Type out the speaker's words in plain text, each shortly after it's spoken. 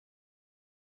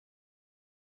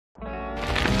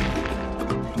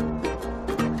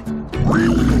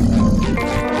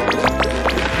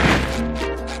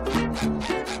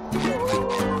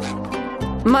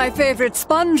My favorite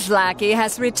sponge lackey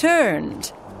has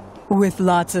returned. With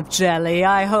lots of jelly,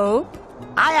 I hope.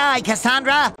 Aye, aye,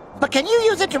 Cassandra. But can you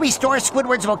use it to restore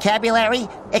Squidward's vocabulary?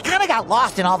 It kind of got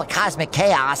lost in all the cosmic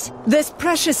chaos. This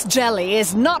precious jelly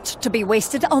is not to be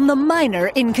wasted on the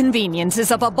minor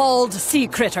inconveniences of a bald sea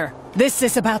critter. This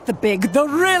is about the big, the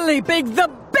really big, the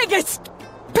biggest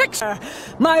picture.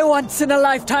 My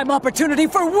once-in-a-lifetime opportunity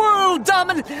for world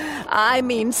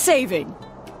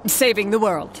saving the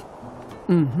world.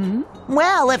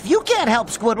 Well, if you can't help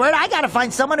Squidward, I gotta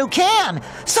find someone who can.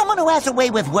 Someone who has a way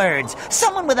with words.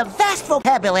 Someone with a vast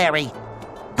vocabulary.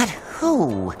 But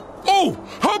who? Oh,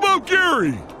 how about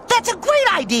Gary? That's a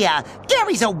great idea!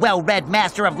 Gary's a well-read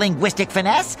master of linguistic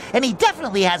finesse, and he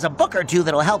definitely has a book or two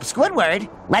that'll help Squidward.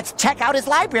 Let's check out his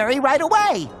library right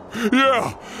away.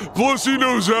 Yeah, plus he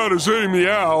knows how to say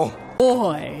meow.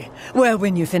 Boy. Well,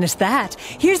 when you finish that,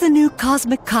 here's a new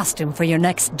cosmic costume for your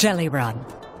next jelly run.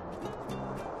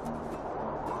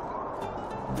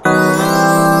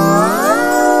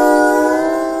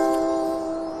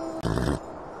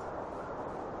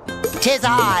 'Tis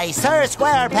I, Sir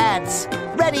Squarepants,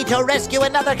 ready to rescue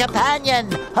another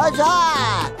companion.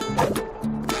 Huzzah!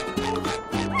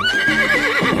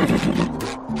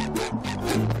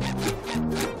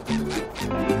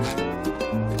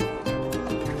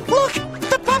 Look!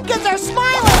 The pumpkins are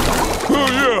smiling! Oh,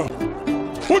 yeah.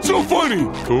 What's so funny?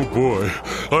 Oh, boy.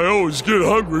 I always get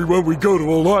hungry when we go to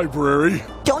a library.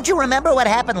 Don't you remember what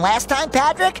happened last time,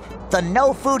 Patrick? The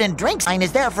no food and drink sign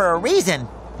is there for a reason.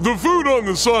 The food on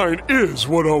the sign is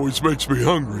what always makes me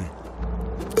hungry.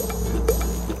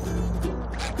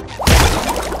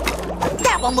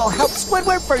 That one will help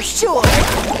Squidward for sure.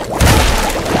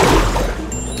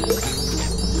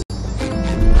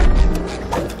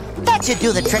 That should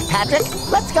do the trick, Patrick.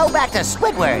 Let's go back to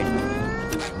Squidward.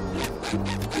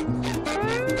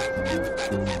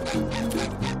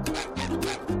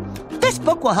 This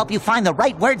book will help you find the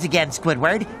right words again,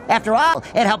 Squidward. After all,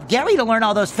 it helped Gary to learn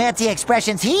all those fancy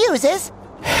expressions he uses.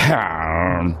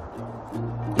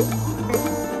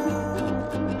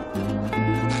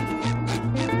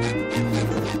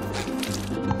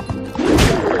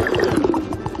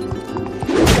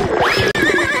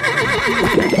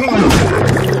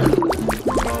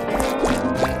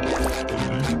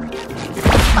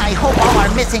 I hope all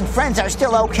our missing friends are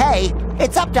still okay.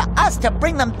 It's up to us to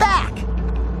bring them back.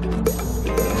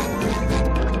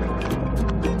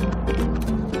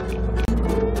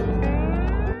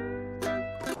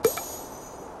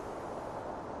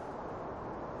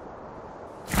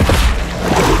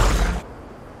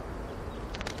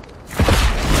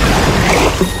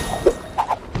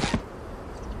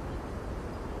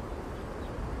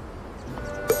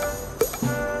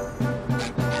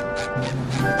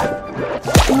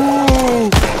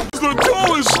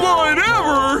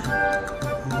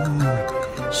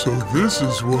 So this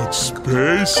is what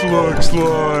space looks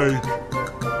like.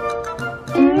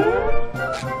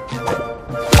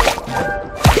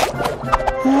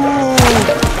 Whoa,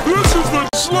 this is the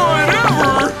slide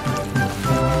ever!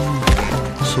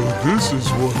 So this is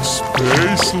what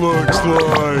space looks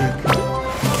like.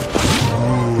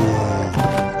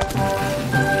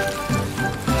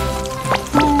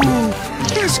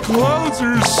 These clouds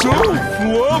are so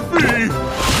fluffy!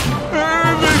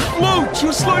 And they float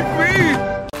just like me!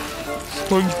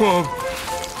 SpongeBob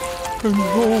and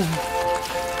home.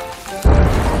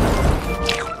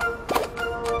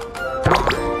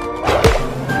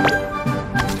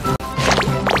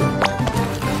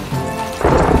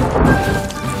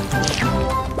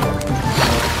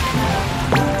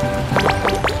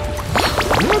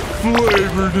 What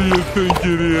flavor do you think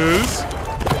it is?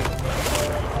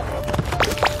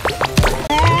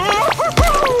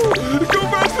 Go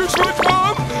faster,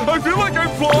 SpongeBob! I feel like I'm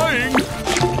flying!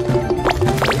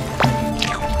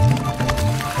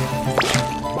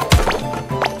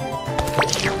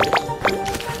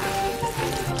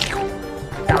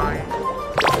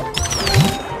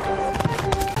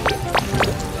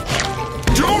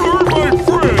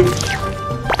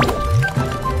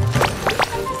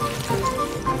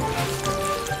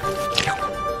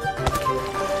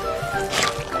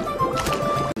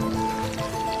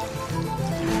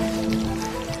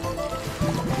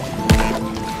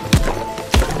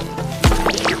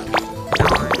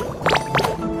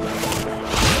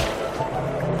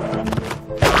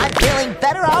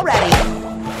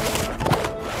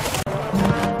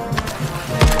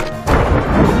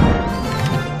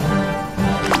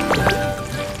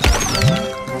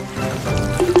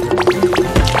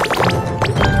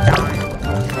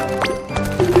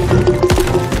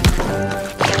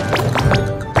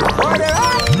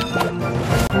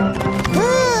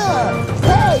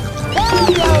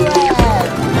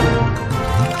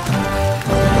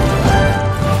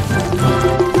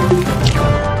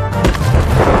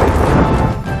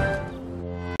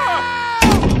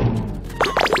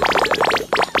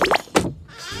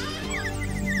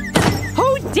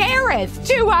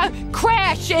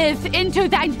 into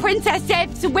thine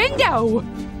princess's window.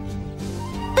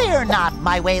 Fear not,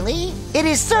 my Whaley. It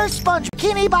is Sir Sponge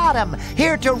Bikini Bottom,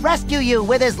 here to rescue you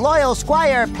with his loyal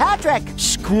squire, Patrick.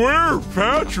 Square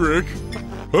Patrick?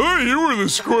 I thought you were the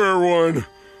square one.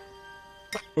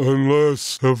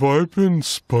 Unless, have I been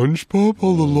SpongeBob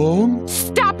all along?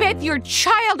 Stop it, you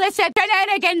childish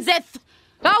shenanigans-ith!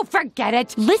 Oh, forget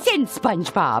it. Listen,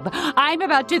 SpongeBob. I'm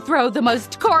about to throw the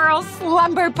most choral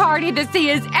slumber party the sea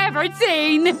has ever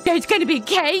seen. There's going to be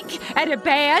cake and a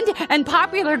band and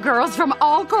popular girls from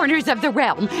all corners of the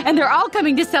realm. And they're all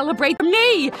coming to celebrate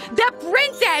me, the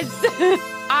princess.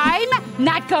 I'm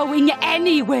not going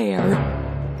anywhere.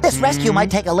 This rescue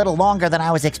might take a little longer than I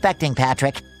was expecting,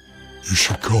 Patrick. You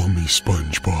should call me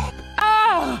SpongeBob.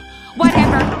 Oh,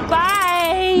 whatever.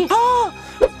 Bye.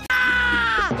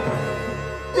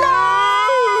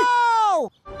 No!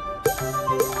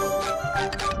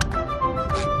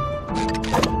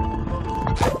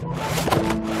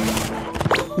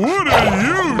 What a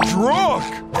huge rock!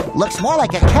 Looks more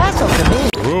like a castle to me.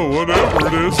 Well, whatever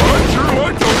it is, I'd sure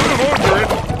like to live under it.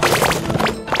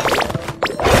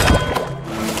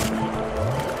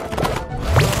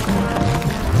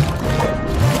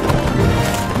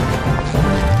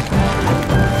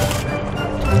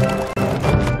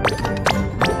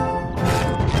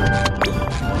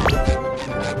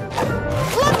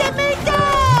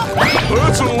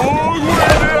 That's a long way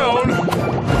down.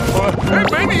 Hey,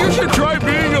 maybe you should try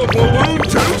being a balloon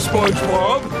too,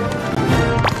 SpongeBob.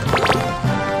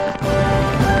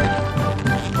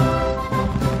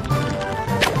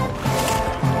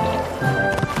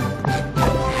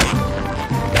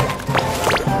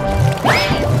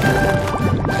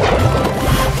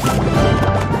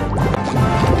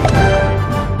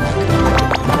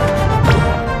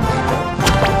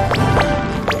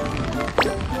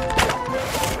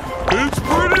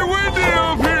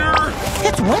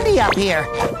 Windy up here.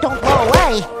 Don't blow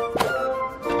away.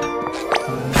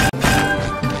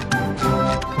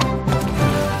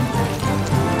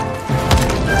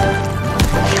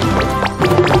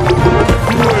 What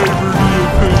flavor do you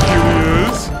think it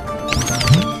is?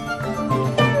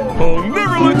 I'll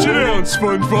never let you down,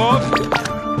 SpongeBob.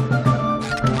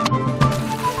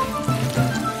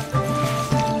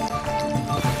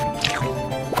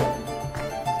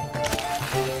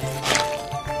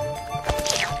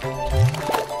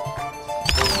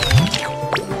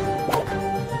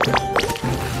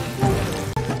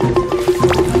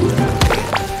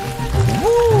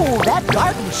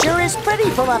 Sure is pretty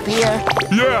from up here.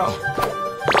 Yeah,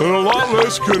 and a lot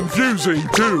less confusing,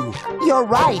 too. You're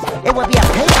right. It would be a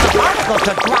pain for particles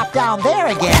to drop down there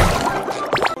again.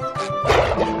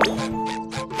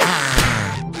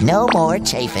 Ah, no more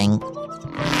chafing.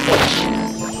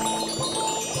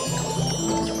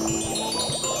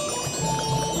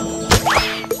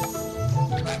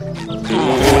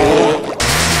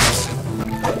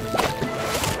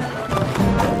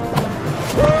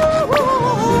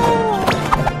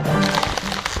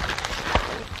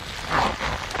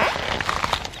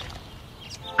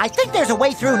 I think there's a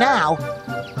way through now.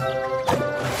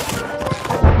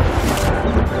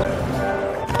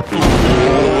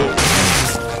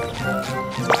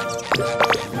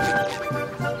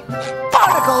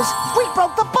 Barnacles! We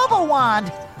broke the bubble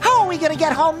wand! How are we gonna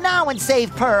get home now and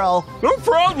save Pearl? No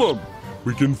problem.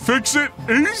 We can fix it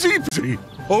easy peasy.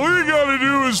 All you gotta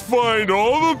do is find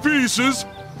all the pieces,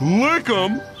 lick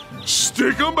them,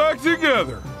 stick them back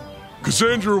together.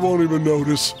 Cassandra won't even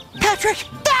notice. Patrick,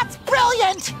 that's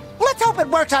brilliant! Let's hope it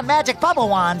works on magic bubble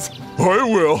wands. I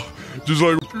will. Just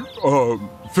like,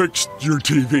 fixed your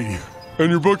TV and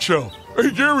your bookshelf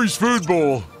and Gary's food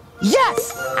bowl.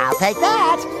 Yes, I'll take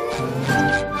that.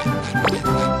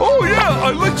 Oh yeah,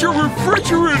 I licked your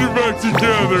refrigerator back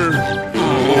together. I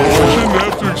shouldn't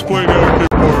have to explain how it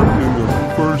worked in the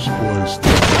first place.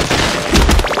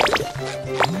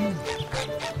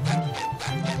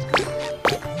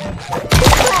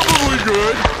 Probably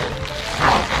good.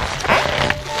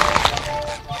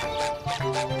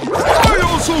 I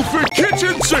also fit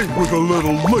kitchen sink with a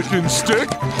little licking stick.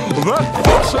 That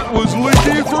faucet was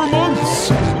leaky for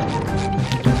months.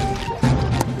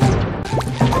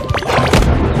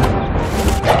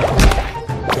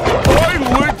 I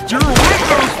licked your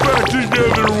windows back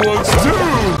together once too.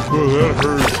 Oh, that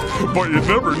hurt. But you'd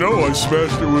never know I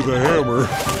smashed it with a hammer.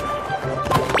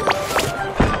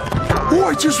 Oh,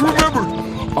 I just remembered.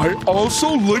 I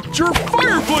also licked your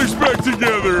fireplace back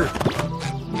together.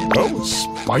 That was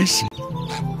spicy.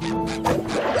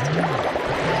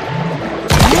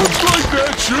 Looks like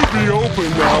that should be open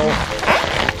now.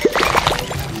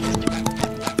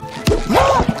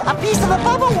 Look! A piece of the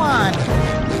bubble wand!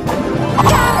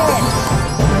 Got it!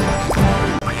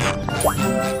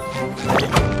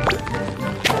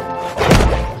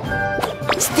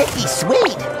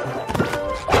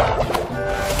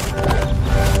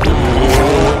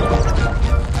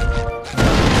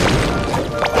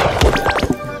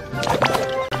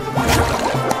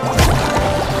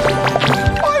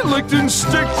 connect and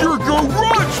stick your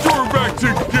garage door back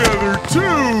together,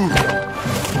 too!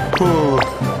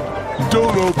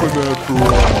 Don't open that for a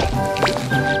while.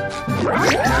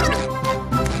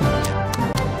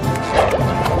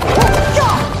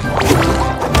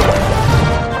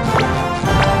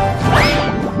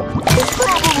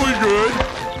 Probably good.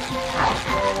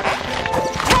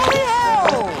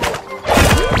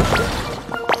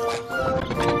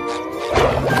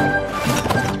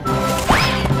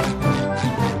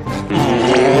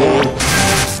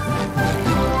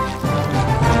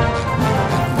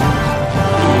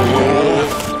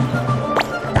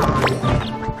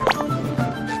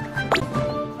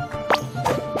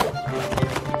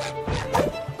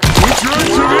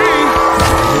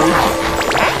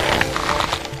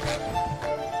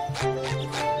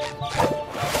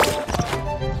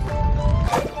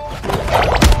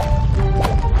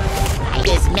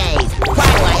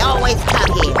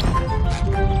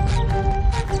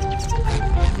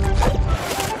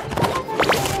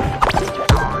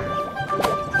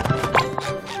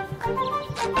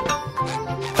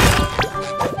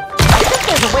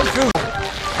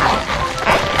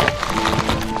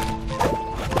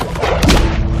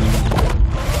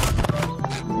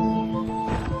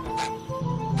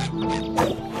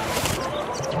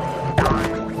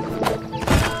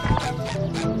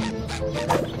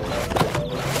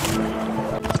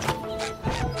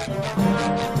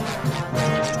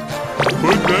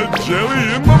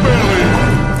 Jelly in my belly!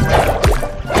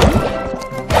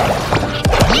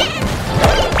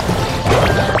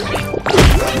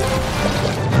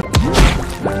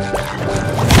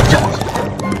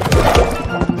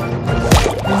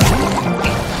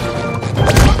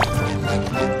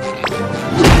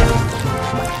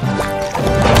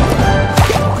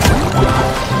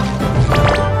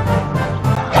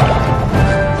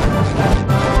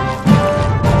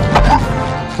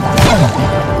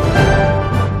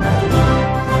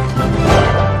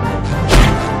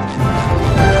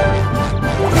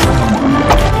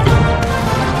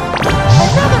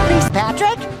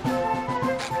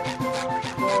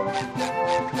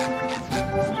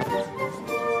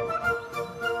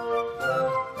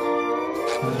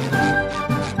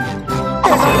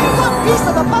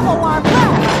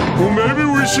 Well, maybe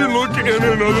we should look in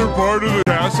another part of the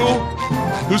castle.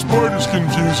 This part is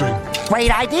confusing.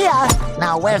 Great idea.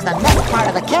 Now, where's the next part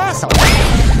of the castle?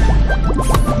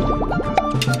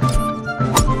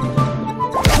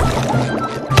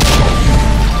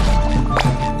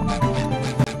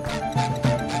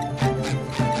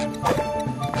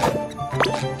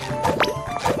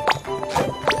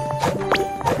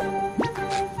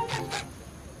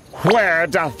 Where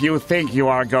doth you think you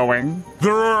are going?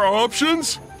 There are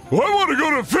options? I want to go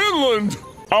to Finland!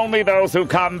 Only those who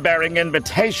come bearing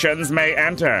invitations may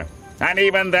enter. And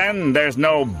even then, there's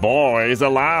no boys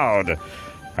allowed.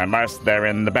 Unless they're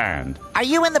in the band. Are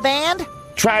you in the band?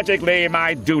 Tragically,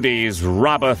 my duties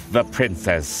robbeth the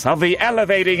princess of the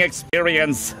elevating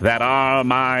experience that are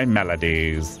my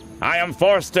melodies. I am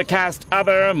forced to cast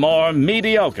other, more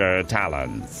mediocre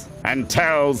talents. And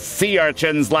tell sea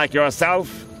urchins like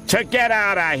yourself to get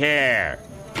out of here!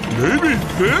 Maybe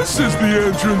this is the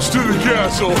entrance to the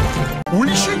castle.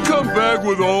 We should come back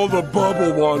with all the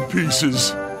bubble wand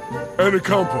pieces. And a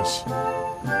compass.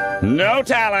 No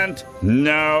talent,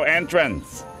 no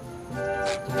entrance.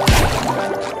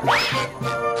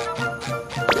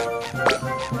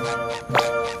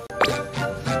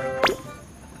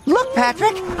 Look,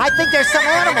 Patrick! I think there's some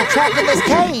animal trapped in this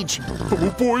cage.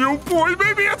 Oh boy,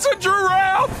 maybe it's a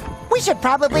giraffe! We should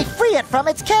probably free it from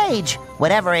its cage,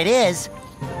 whatever it is.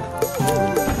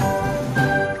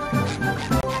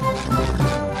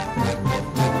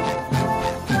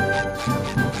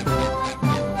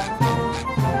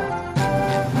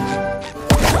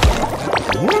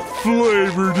 What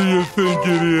flavor do you think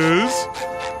it is?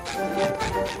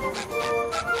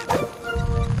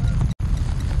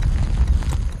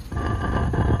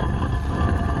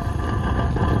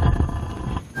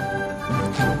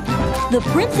 The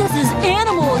princess's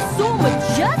animal is so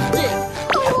majestic!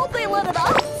 I hope they let it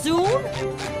out soon!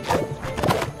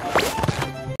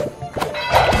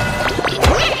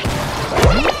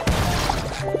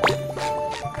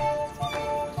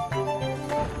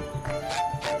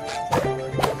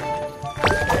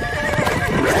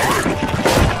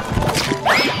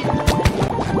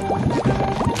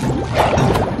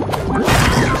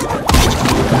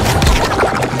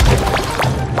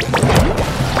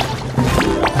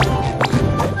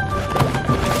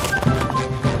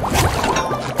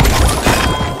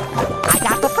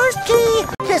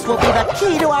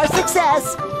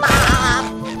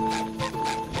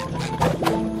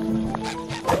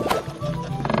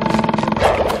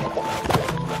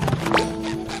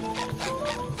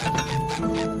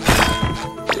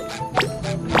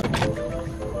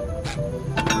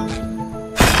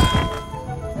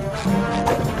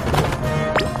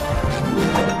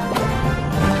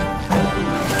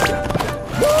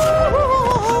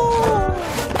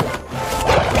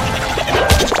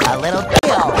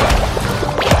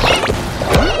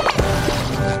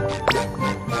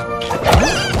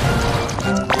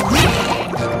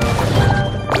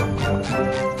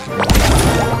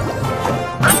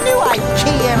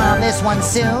 again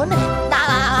soon.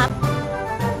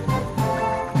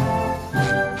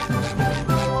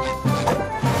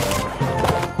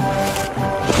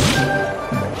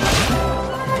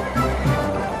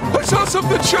 I saw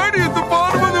something shiny at the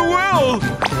bottom of the well!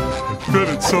 I bet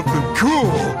it's something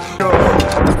cool.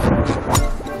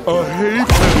 Hey,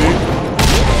 Penny.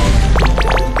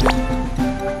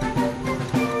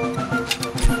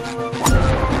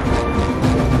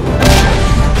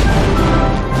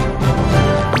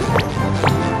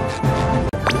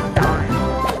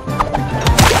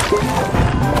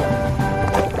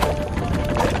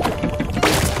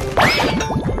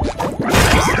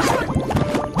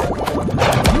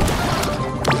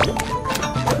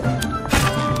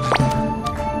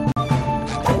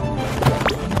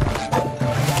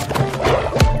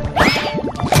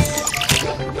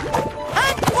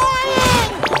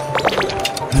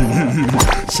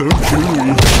 So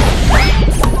gooey.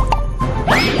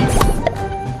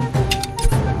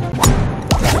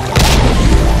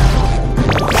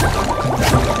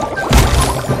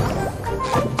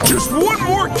 Just one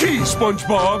more key,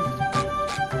 SpongeBob.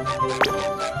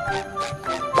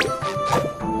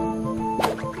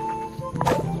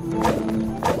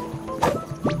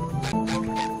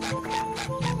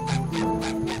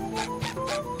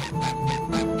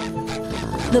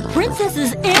 The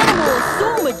princess's animal is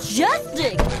so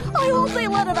majestic! I hope they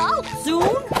let it out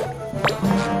soon!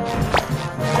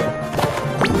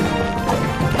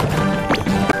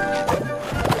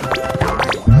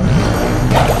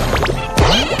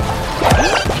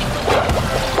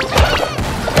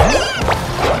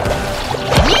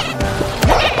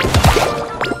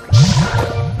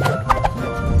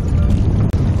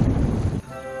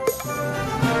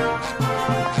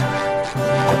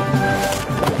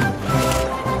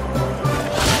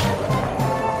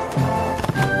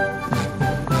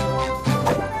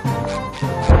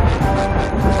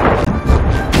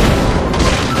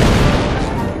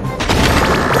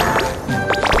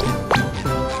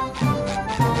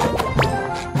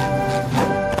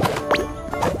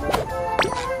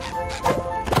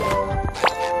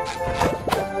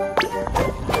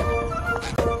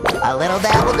 A little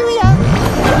dabble do ya?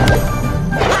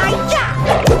 Hi-ya!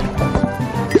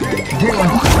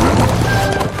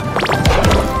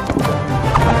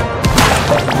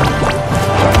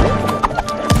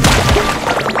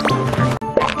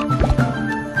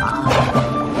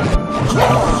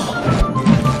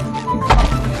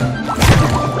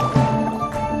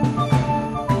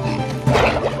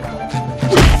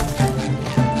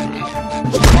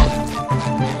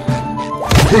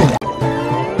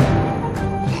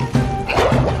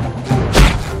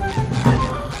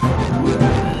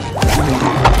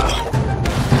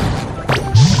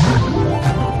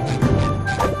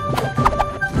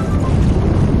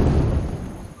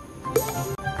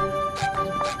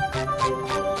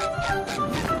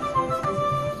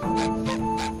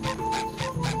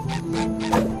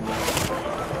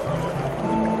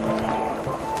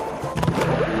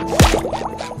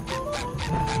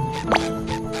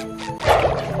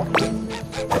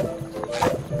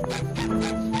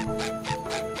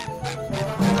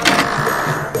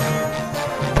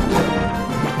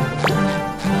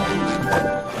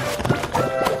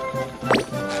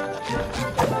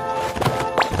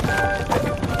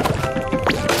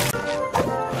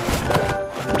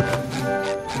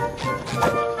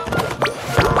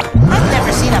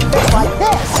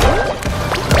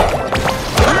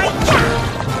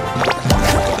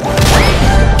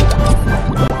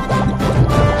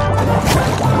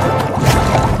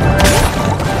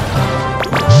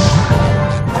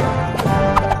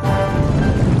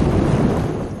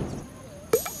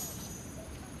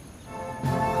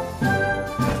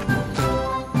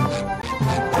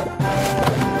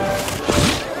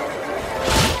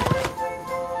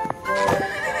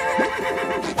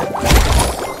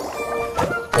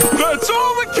 That's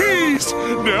all the keys!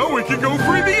 Now we can go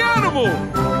free the animal!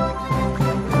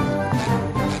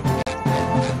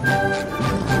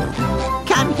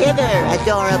 Come hither,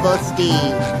 adorable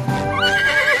Steve.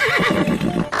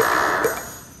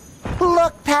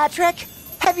 Look, Patrick.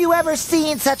 Have you ever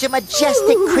seen such a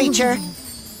majestic creature?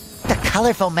 The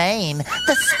colorful mane,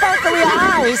 the sparkly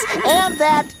eyes, and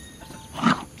that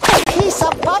piece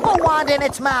of bubble wand in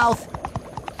its mouth.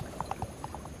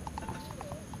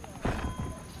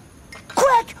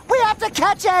 Quick! We have to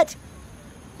catch it!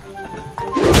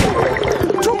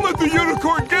 Don't let the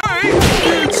unicorn get away!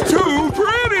 It's too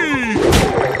pretty!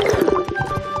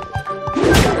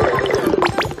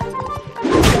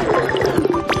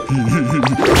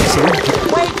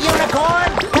 Wait,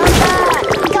 unicorn! Come back!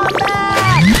 Come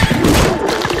back!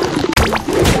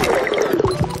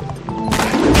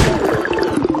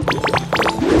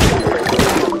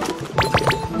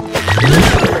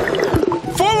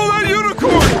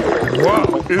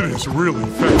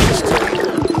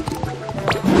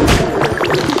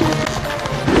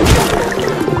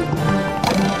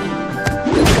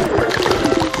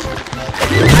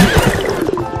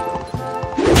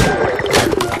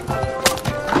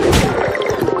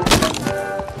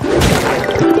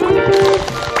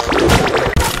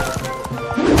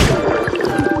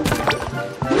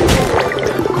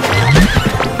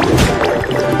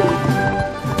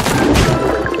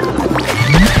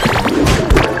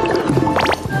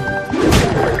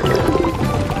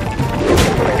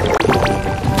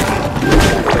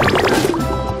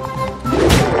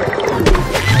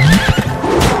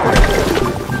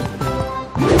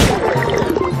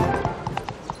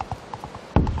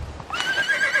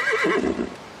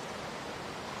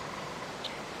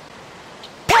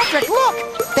 Patrick,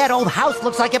 look! That old house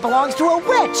looks like it belongs to a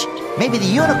witch. Maybe the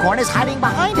unicorn is hiding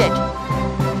behind it.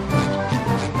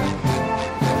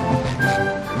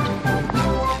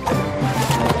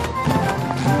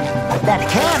 That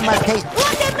can must taste...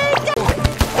 Look at me!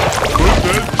 Put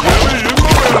that jelly in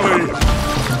the belly.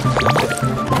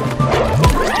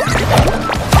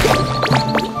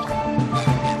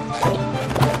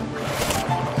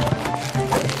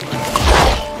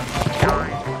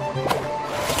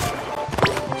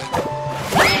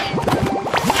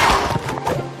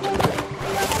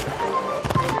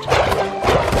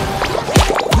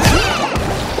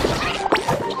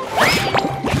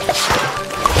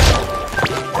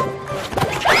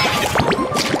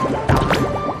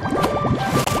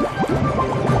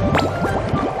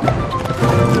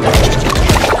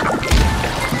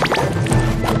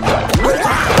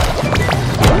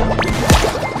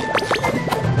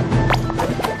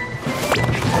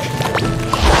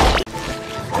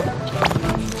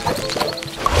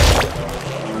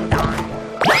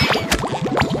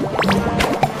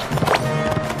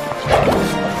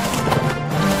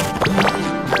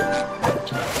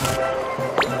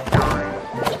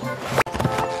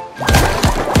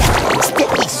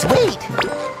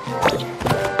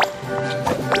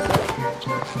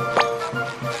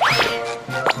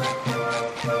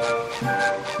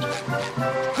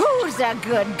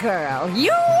 Good girl.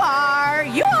 You are!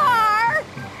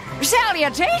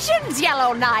 Salutations,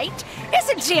 Yellow Knight.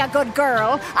 Isn't she a good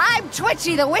girl? I'm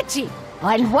Twitchy the Witchy.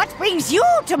 And what brings you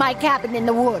to my cabin in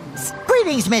the woods?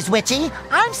 Greetings, Miss Witchy.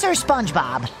 I'm Sir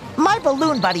SpongeBob. My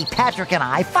balloon buddy Patrick and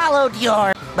I followed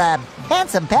your,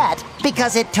 handsome pet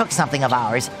because it took something of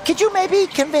ours. Could you maybe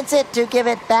convince it to give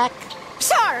it back?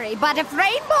 Sorry, but if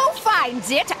Rainbow finds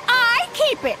it, I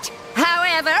keep it.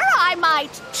 However, I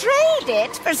might trade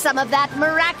it for some of that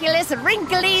miraculous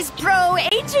Wrinkly's Pro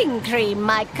Aging Cream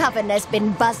my coven has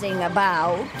been buzzing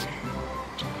about.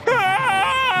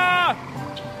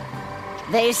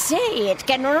 They say it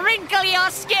can wrinkle your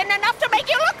skin enough to make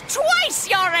you look twice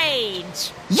your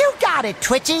age. You got it,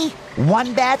 Twitchy.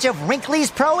 One batch of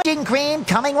Wrinkly's Pro Aging Cream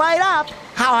coming right up.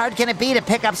 How hard can it be to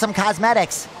pick up some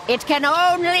cosmetics? It can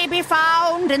only be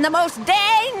found in the most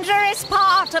dangerous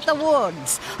part of the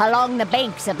woods, along the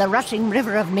banks of the rushing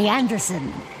river of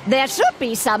Meanderson. There should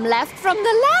be some left from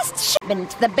the last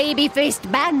shipment the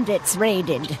baby-faced bandits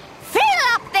raided. Fill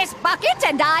up this bucket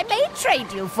and I may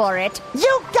trade you for it.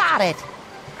 You got it!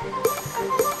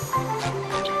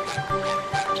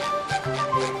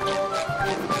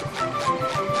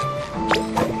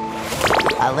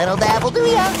 A little dab will do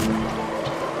ya.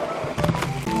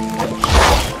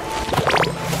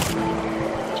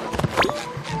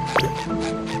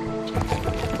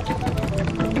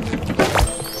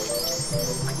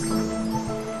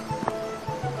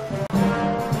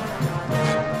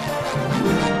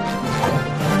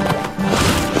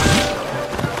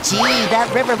 Gee,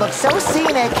 that river looks so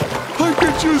scenic. I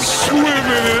could just swim in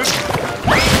it.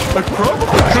 I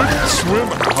probably couldn't swim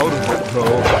out of it,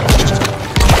 though.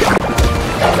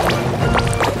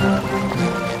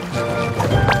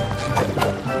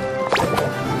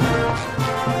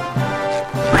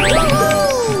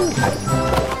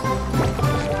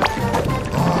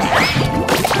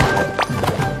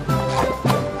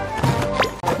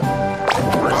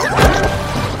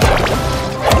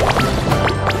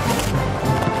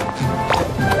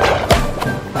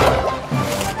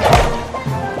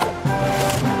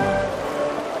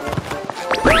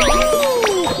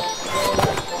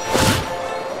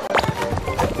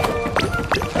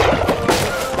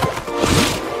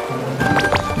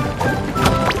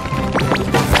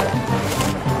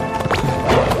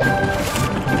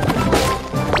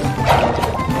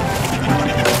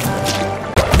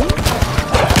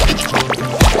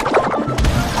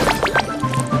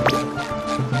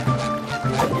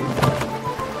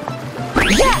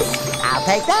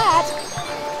 Take that!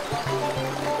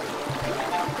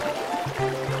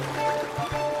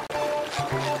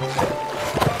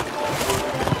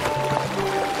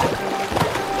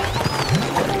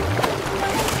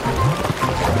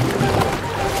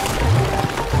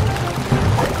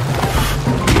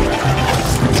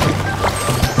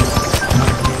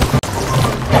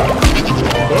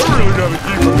 I really gotta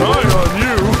keep an eye on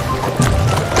you.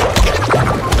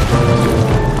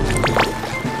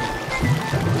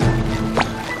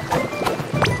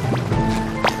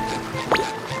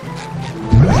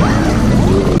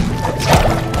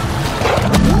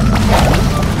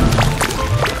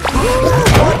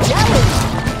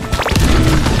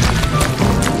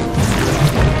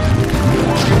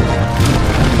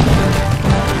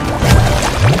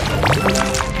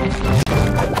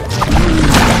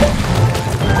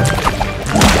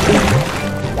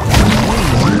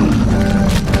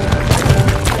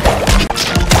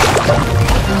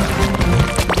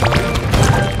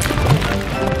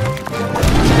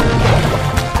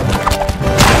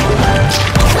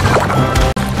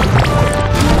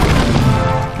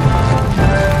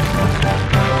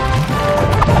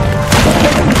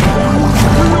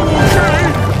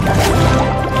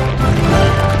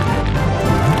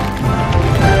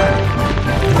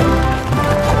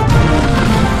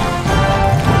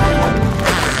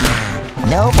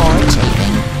 No more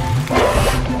chafing.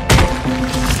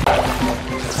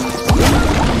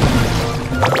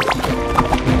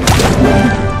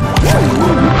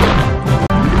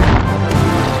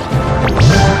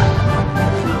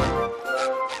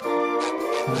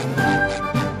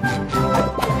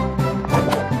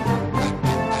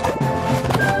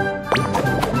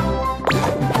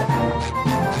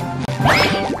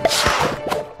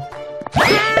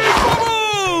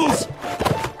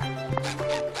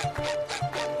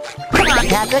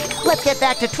 Patrick, let's get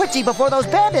back to Twitchy before those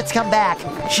bandits come back.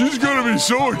 She's gonna be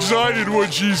so excited when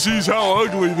she sees how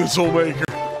ugly this'll make her.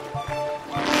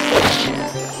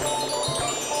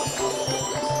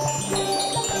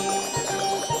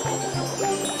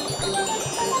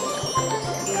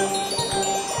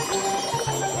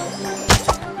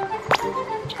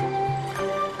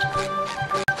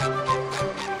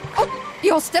 Oh,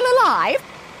 you're still alive?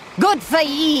 Good for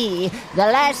ye! The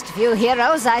last few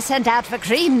heroes I sent out for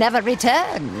cream never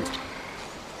returned.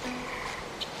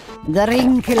 The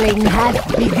wrinkling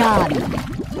hath begun.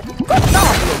 Good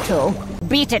job, you two.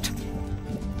 Beat it.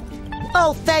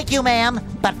 Oh, thank you, ma'am.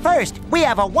 But first, we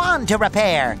have a wand to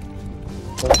repair.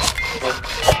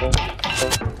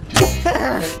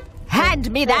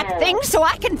 Hand me that thing so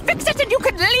I can fix it and you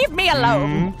can leave me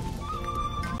alone.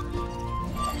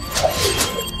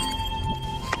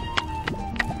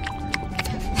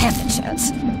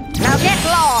 Heavens. Now get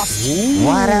lost.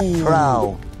 What a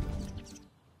pro.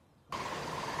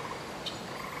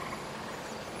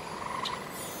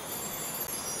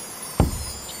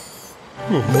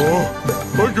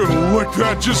 I could have licked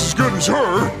that just as good as her.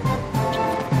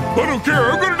 I don't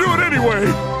care, I'm gonna do it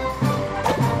anyway.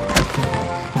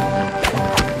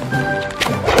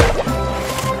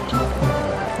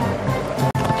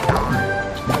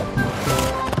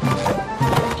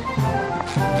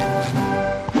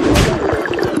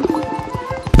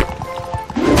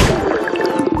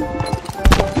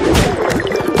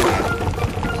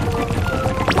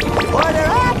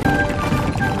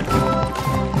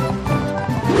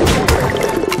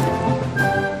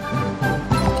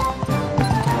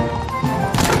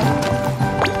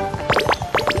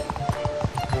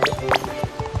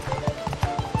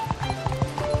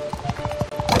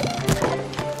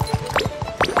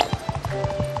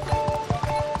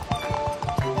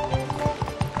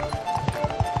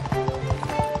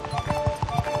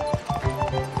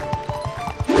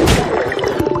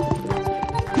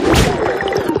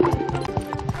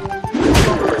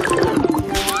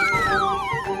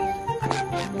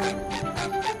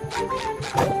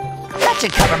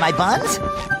 Should cover my buns.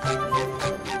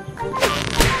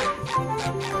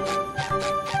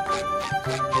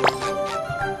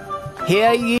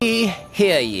 Hear ye,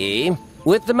 hear ye.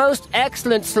 With the most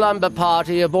excellent slumber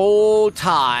party of all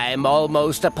time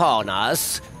almost upon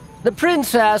us, the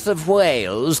Princess of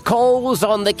Wales calls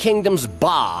on the kingdom's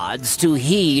bards to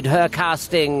heed her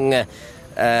casting,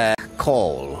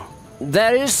 call.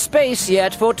 There is space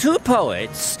yet for 2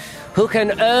 poets who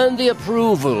can earn the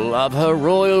approval of her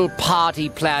royal party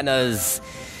planners'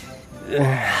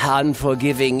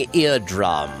 unforgiving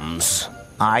eardrums.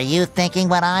 Are you thinking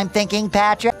what I'm thinking,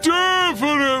 Patrick?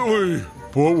 Definitely!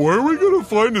 But where are we gonna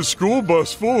find a school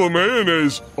bus full of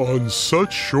mayonnaise on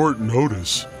such short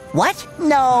notice? What?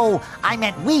 No, I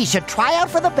meant we should try out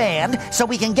for the band so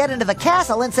we can get into the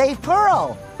castle and save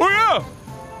Pearl. Oh yeah!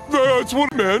 That's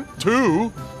what I meant,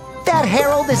 too. That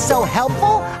herald is so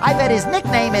helpful, I bet his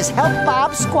nickname is Help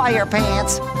Bob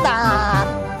Squarepants.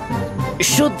 Ah.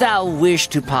 Should thou wish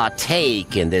to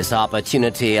partake in this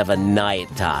opportunity of a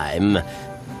nighttime,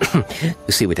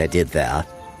 see what I did there?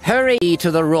 Hurry to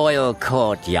the royal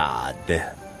courtyard.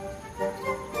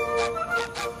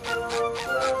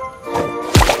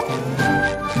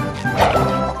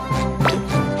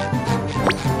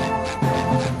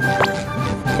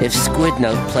 If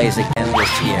Squidnote plays again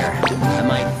this year, I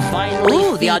might finally.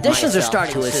 Ooh, the auditions are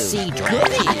starting to a soon. sea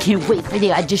dragon. I can't wait for the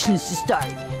auditions to start.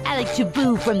 I like to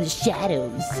boo from the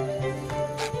shadows.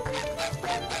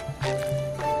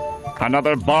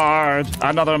 Another bard,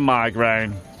 another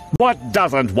migraine. What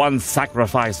doesn't one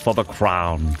sacrifice for the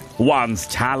crown? One's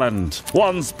talent,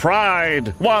 one's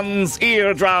pride, one's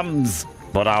eardrums.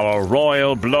 But our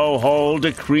royal blowhole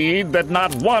decreed that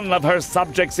not one of her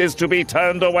subjects is to be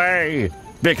turned away.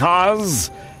 Because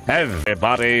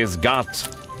everybody's got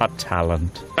a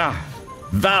talent.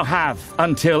 Thou have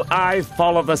until I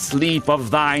follow the sleep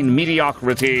of thine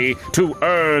mediocrity to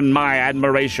earn my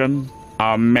admiration.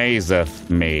 Amazeth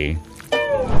me.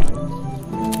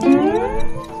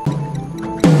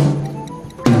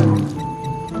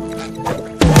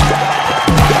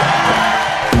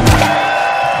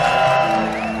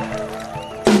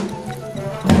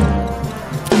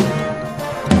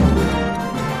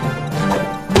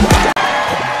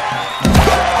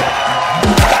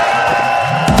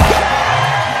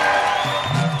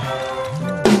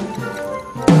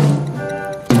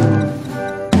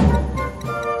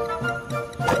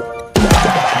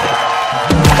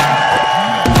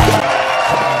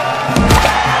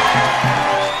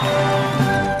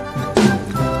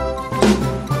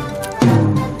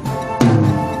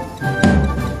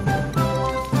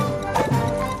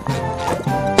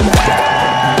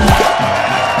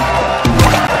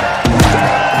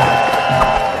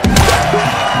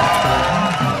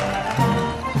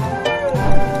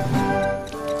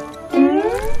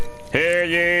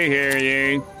 ye, hear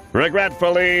ye.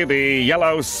 Regretfully, the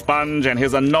yellow sponge and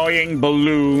his annoying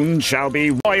balloon shall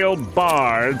be royal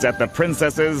bards at the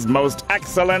princess's most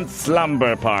excellent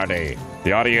slumber party.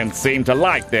 The audience seemed to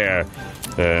like their,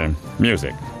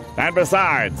 music. And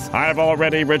besides, I've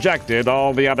already rejected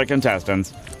all the other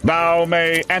contestants. Thou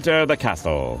may enter the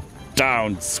castle.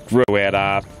 Don't screw it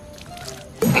up.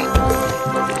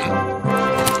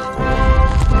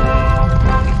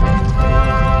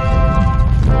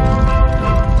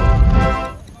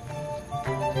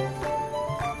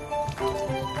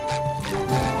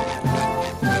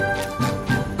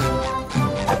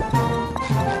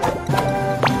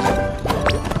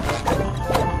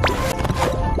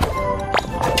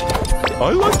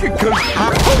 I like it because...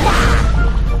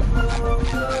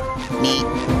 Neat.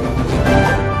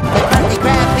 The Krusty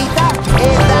Krab pizza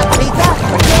is the pizza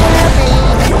for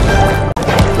you and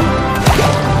me.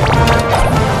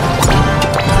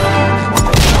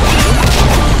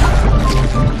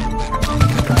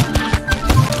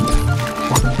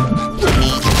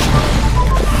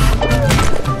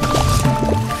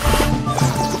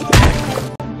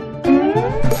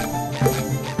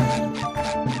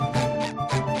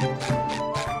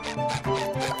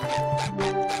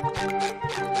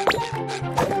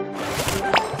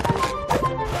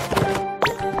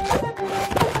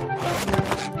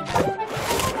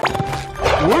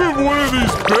 What if one of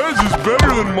these beds is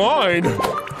better than mine?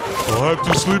 I'll have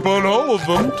to sleep on all of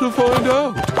them to find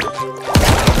out.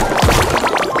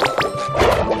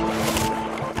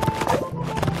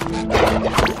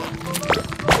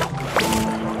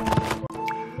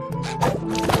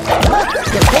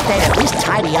 You'd think they'd at least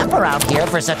tidy up around here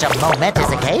for such a momentous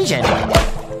occasion.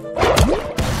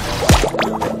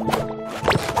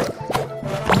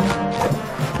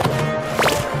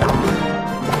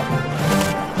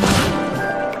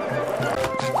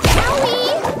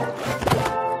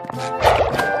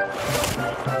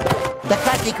 The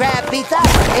Krusty Krab pizza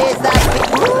is the...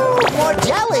 Ooh, more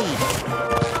jelly!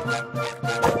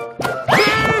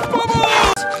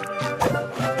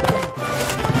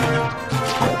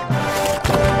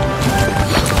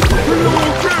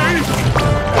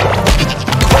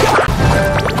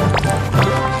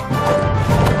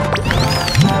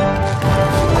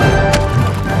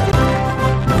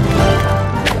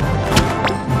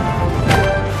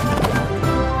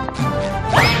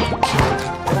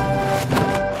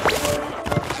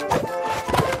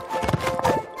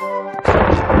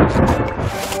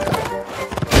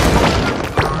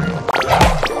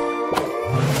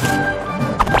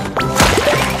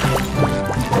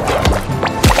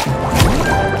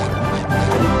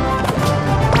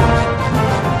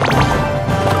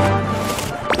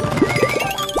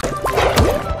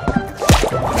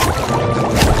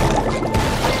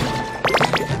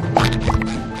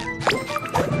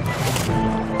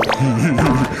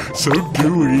 So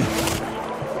gooey.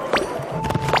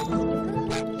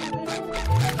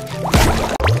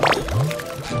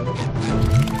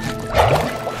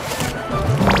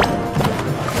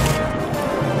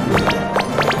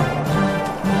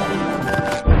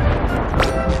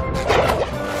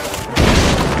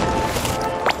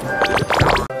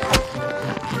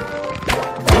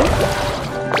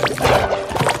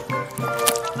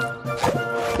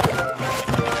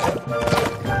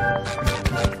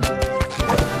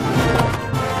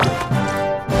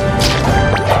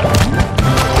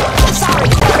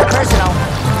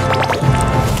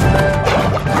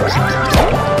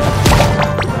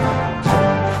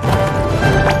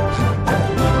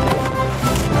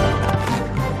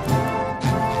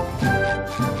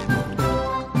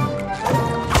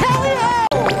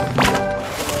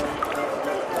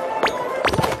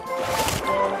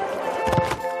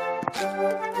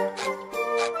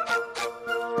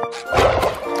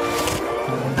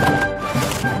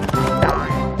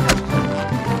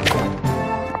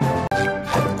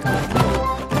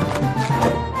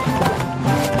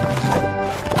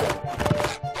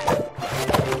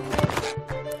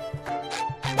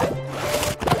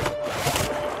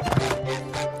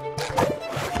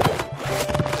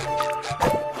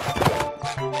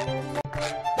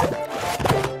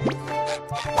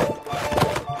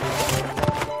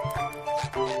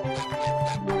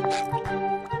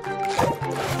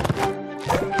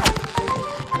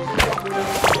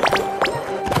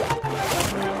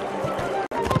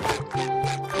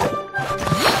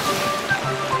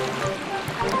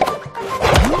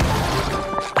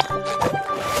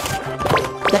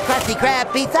 The Krusty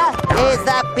Krab pizza is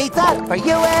the pizza for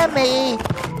you and me.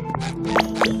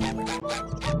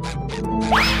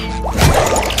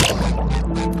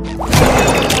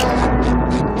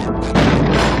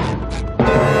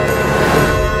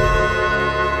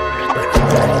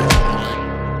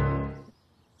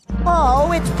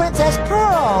 Oh, it's Princess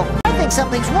Pearl. I think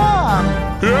something's wrong.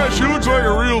 Yeah, she looks like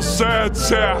a real sad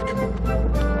sack.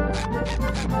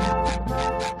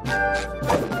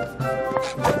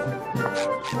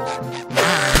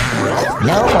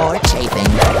 No more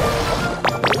chafing.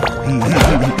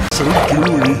 So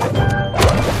gooey.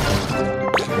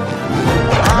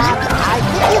 I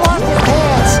think he lost his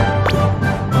pants.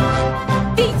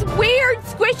 These weird,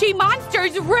 squishy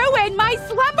monsters ruined my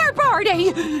slumber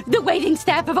party! The waiting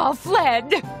staff have all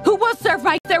fled. Who will serve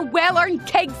their well-earned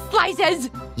cake slices?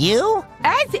 You?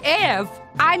 As if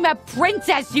I'm a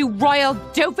princess, you royal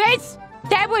doofus!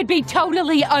 That would be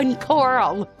totally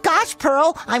uncoral. Gosh,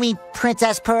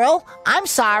 Princess Pearl, I'm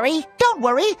sorry. Don't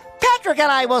worry. Patrick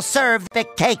and I will serve the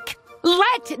cake.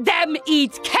 Let them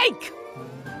eat cake!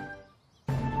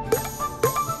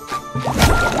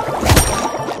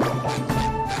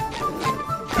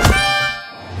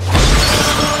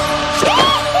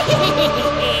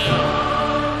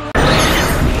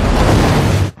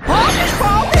 Hocus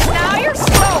pocus, now you're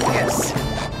slowest.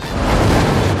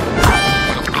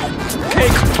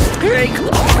 Cake!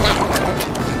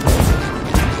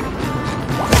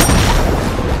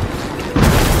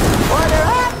 Order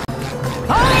up.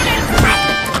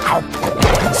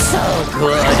 So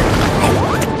good.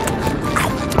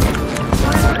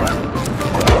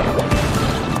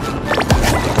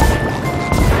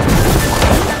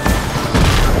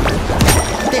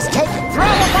 This cake. Throw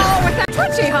a ball with that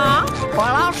Twitchy, huh?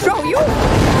 Well, I'll show you.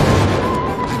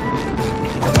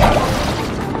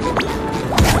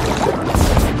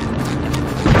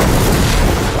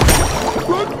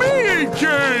 Let me eat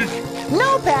cake!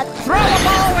 No, Pat. Throw a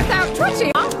ball without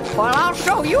Twitchy, huh? Well, I'll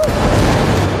show you.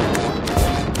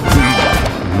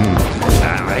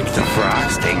 I like the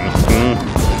frosting.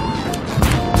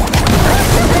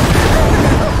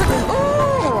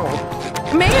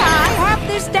 May I have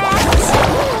this dance?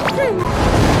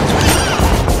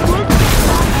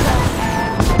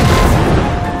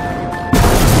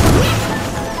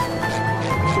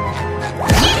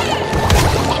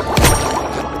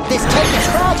 This cake is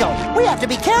fragile. We have to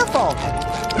be careful.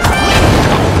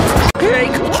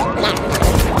 Cake!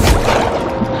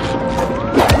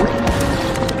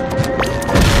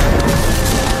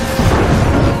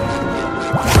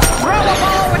 Throw a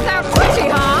ball without Twitchy,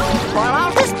 huh?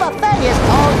 Well, This buffet is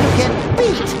all you can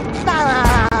beat.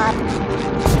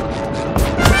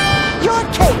 Your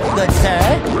cake, good sir.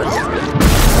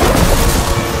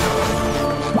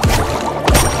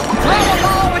 throw a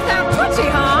ball without Twitchy,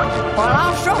 huh? Well,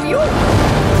 I'll show you.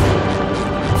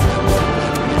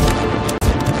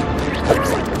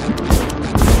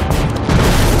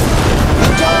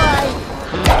 Enjoy.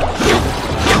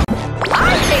 I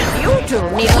think you two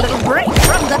need a little break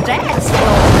from the dance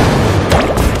floor.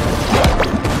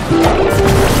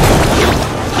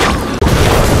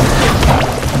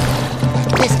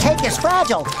 This cake is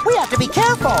fragile. We have to be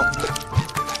careful.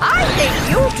 I think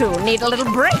you two need a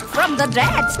little break from the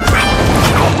dance.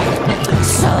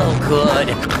 So good.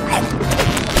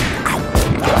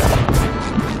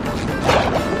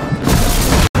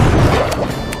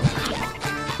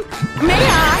 May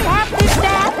I have this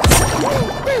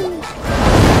dance?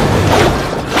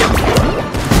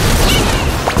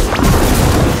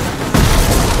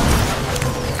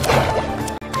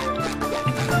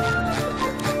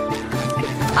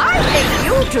 I think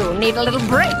you two need a little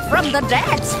break from the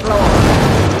dance floor.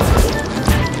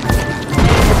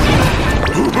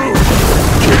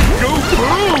 Go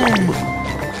boom!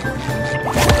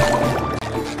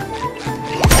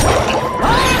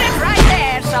 Hold it right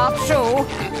there, soft shoe.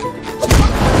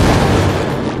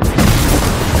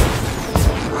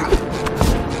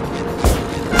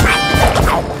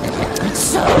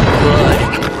 So good.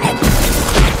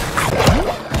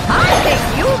 I think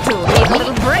you two need a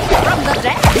little break from the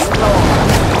dance floor.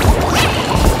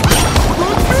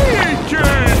 Let me eat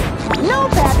cake! No,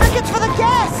 Patrick, it's for the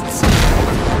guests.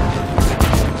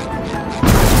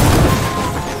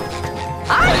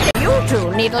 I think you two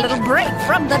need a little break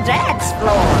from the dance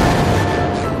floor.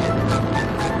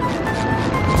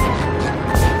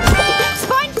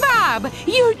 SpongeBob!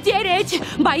 You did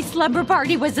it! My slumber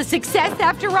party was a success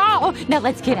after all. Now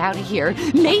let's get out of here.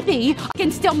 Maybe I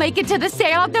can still make it to the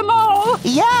sale at the mall.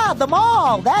 Yeah, the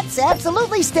mall. That's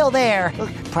absolutely still there.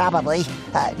 Probably.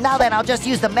 Now then, I'll just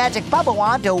use the magic bubble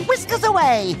wand to whisk us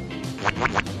away.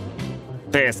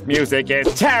 This music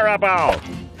is terrible!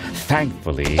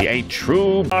 Thankfully, a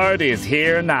true bard is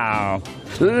here now.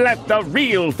 Let the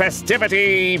real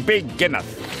festivity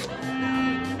beginneth.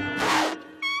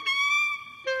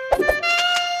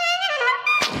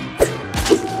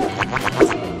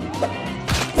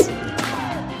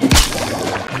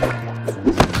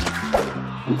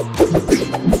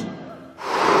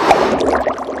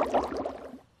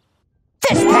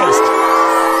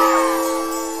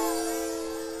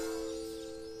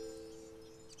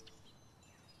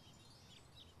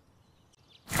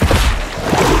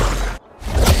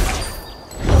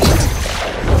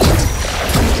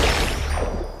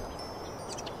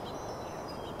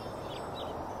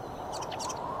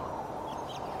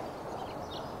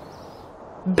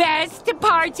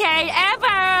 repartee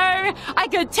ever! I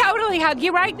could totally hug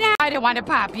you right now. I don't want to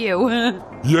pop you.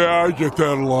 Yeah, I get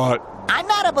that a lot. I'm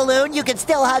not a balloon. You can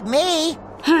still hug me.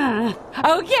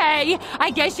 Okay,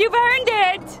 I guess you've earned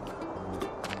it.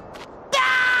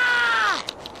 Ah!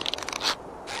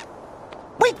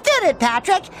 We did it,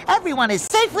 Patrick. Everyone is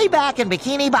safely back in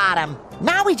Bikini Bottom.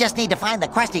 Now we just need to find the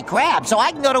Krusty Krab so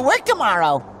I can go to work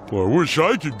tomorrow. Well, I wish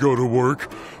I could go to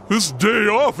work. This day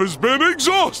off has been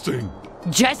exhausting.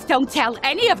 Just don't tell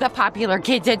any of the popular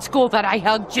kids at school that I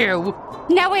hugged you.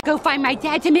 Now I go find my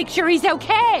dad to make sure he's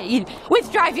okay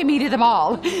with driving me to the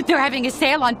mall. They're having a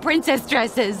sale on princess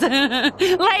dresses.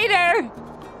 Later!